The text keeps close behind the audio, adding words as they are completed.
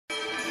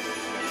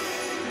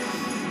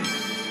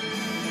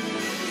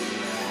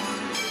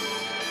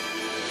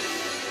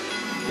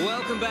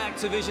Welcome back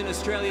to Vision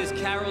Australia's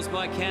Carols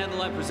by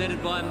Candlelight,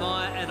 presented by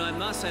Maya, and I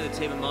must say the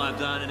team at Maya have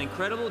done an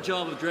incredible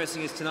job of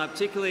dressing us tonight,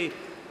 particularly,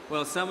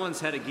 well,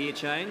 someone's had a gear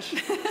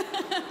change.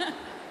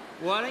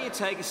 Why don't you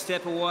take a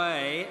step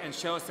away and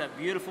show us that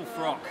beautiful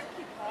frock?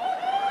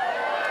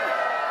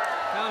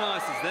 How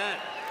nice is that?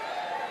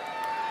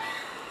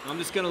 I'm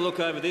just going to look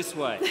over this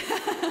way.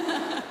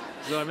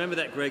 So I remember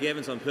that Greg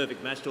Evans on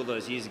Perfect Match all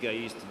those years ago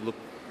used to look,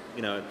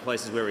 you know, at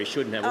places where he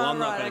shouldn't have. Well, I'm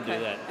not going to do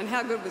that. And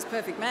how good was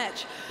Perfect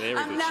Match? Very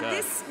good now, show.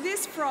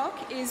 this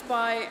frock is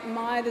by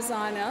my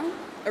designer,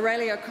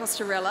 Aurelio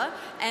Costarella,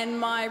 and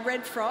my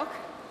red frock,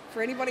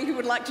 for anybody who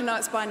would like to know,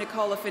 it's by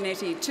Nicola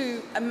Finetti,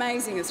 two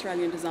amazing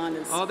Australian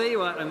designers. Oh, there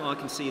you are. I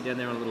can see you down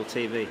there on a little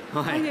TV.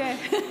 Hi. Oh, yeah.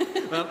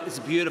 Well, it's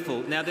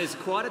beautiful. Now, there's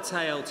quite a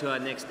tale to our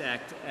next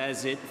act,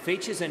 as it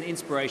features an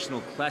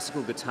inspirational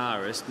classical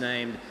guitarist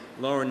named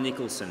Lauren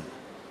Nicholson.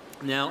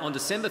 Now, on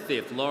December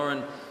 5th,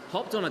 Lauren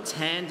hopped on a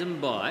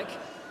tandem bike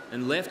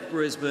and left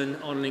Brisbane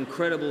on an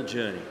incredible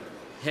journey,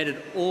 headed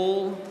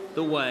all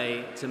the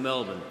way to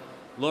Melbourne.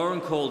 Lauren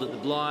called it the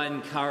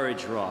Blind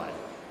Courage Ride,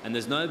 and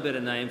there's no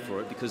better name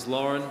for it because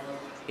Lauren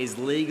is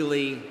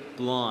legally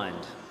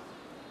blind.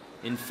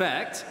 In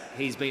fact,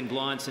 he's been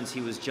blind since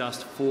he was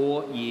just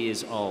 4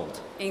 years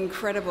old.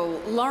 Incredible.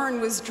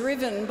 Lauren was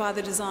driven by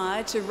the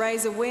desire to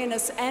raise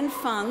awareness and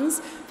funds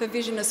for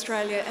Vision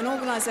Australia, an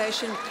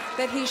organisation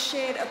that he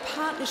shared a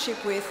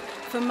partnership with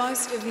for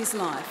most of his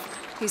life.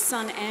 His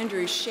son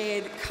Andrew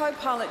shared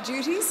co-pilot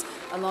duties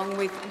along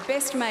with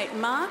best mate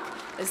Mark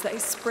as they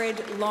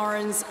spread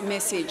Lauren's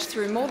message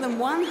through more than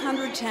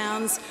 100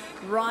 towns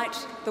right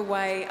the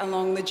way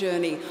along the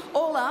journey.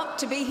 All up,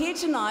 to be here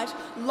tonight,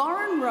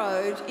 Lauren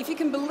rode, if you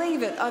can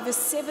believe it, over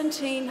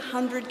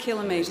 1,700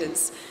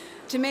 kilometres.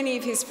 To many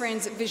of his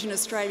friends at Vision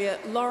Australia,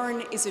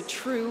 Lauren is a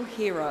true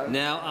hero.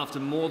 Now, after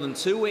more than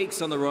 2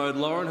 weeks on the road,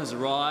 Lauren has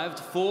arrived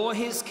for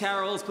his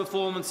Carols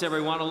performance,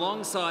 everyone,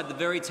 alongside the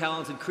very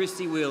talented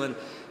Christy Whelan,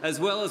 as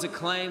well as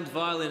acclaimed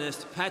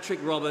violinist Patrick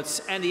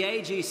Roberts and the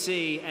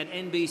AGC and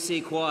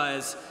NBC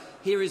choirs.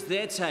 Here is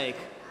their take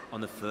on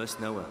the first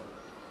Noel.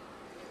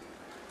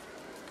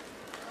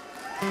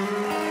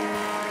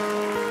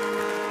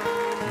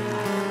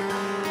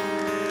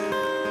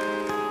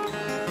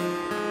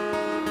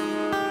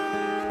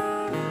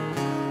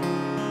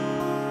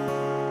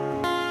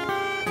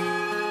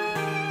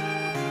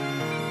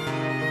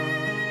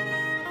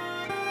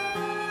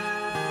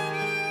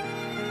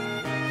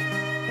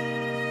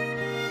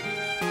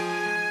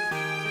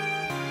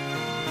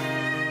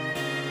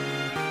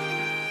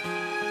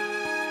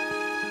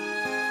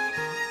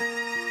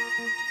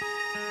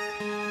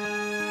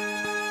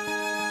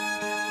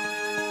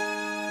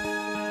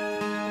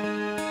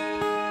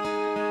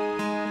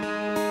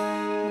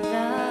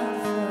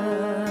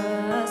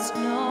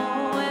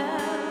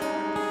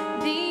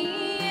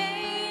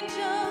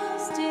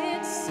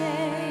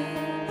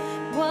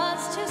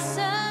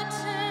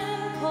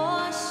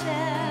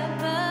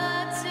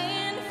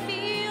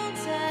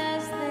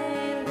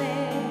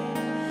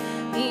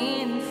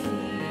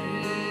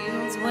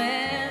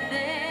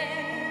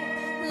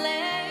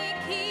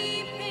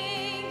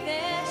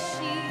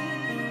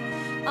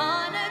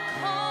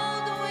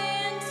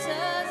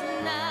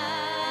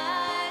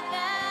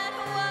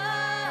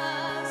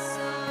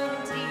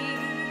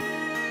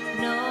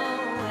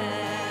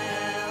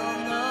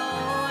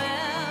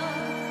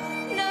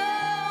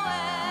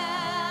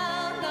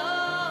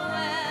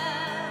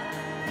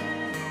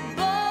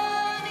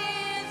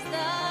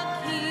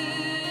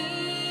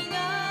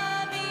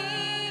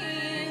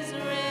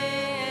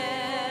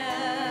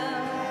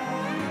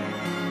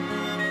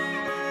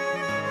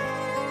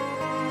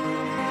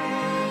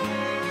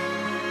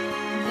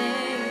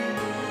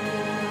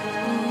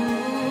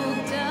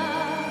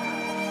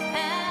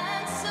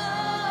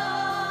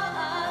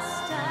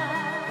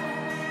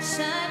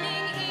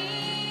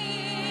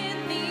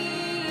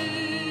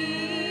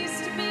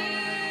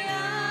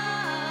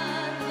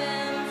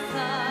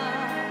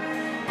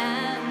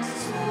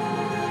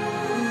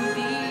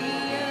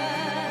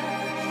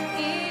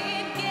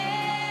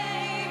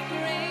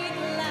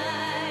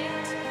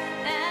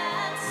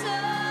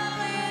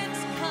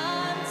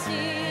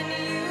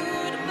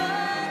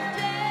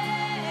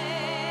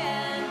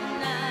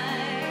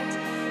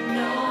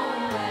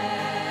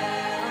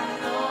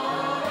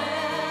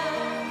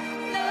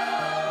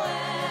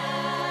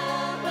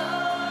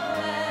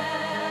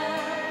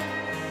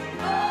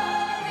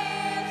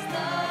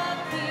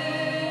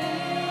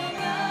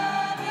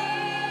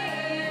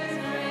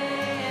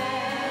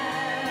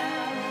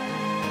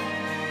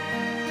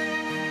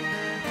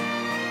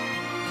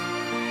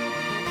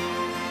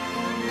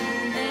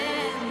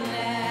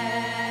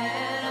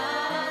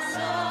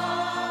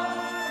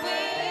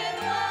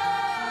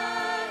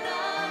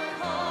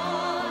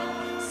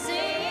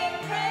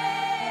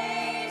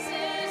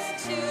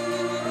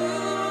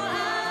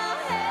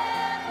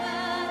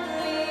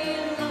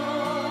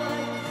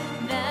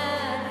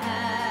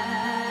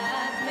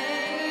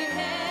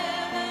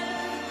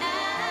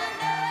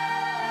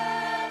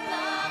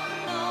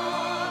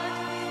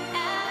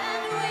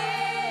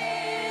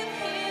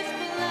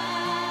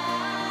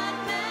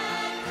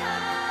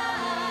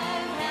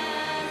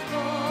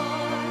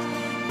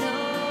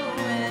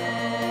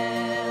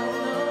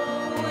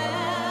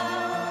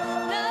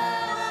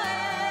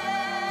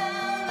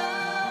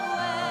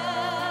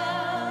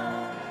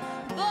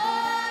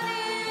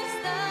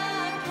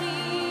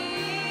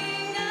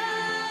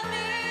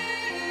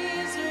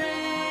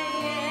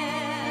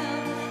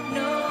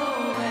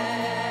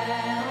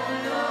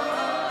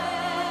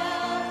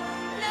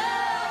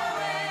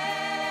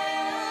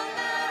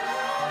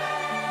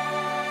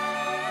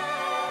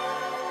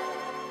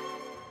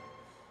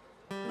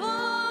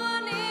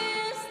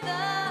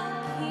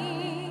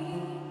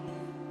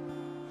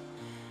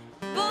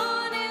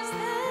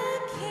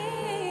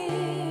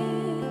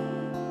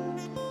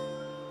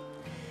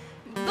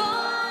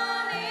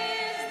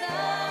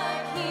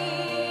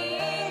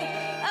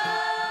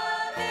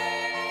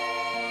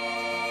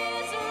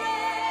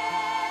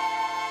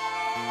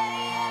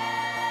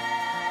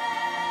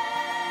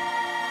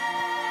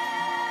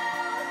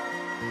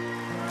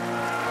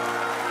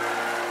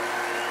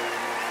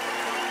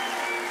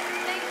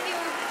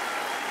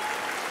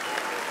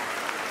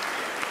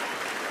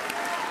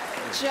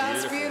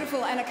 Just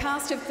beautiful. And a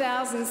cast of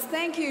thousands.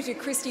 Thank you to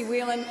Christy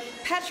Whelan,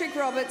 Patrick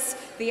Roberts,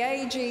 the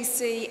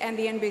AGC and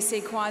the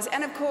NBC choirs,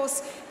 and of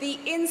course, the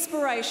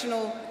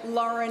inspirational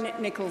Lauren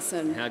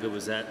Nicholson. How good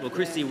was that? Well,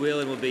 Christy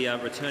Whelan will be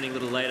returning a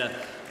little later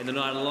in the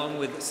night, along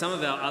with some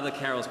of our other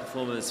carols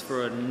performers,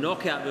 for a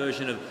knockout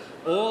version of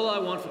All I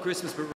Want for Christmas. But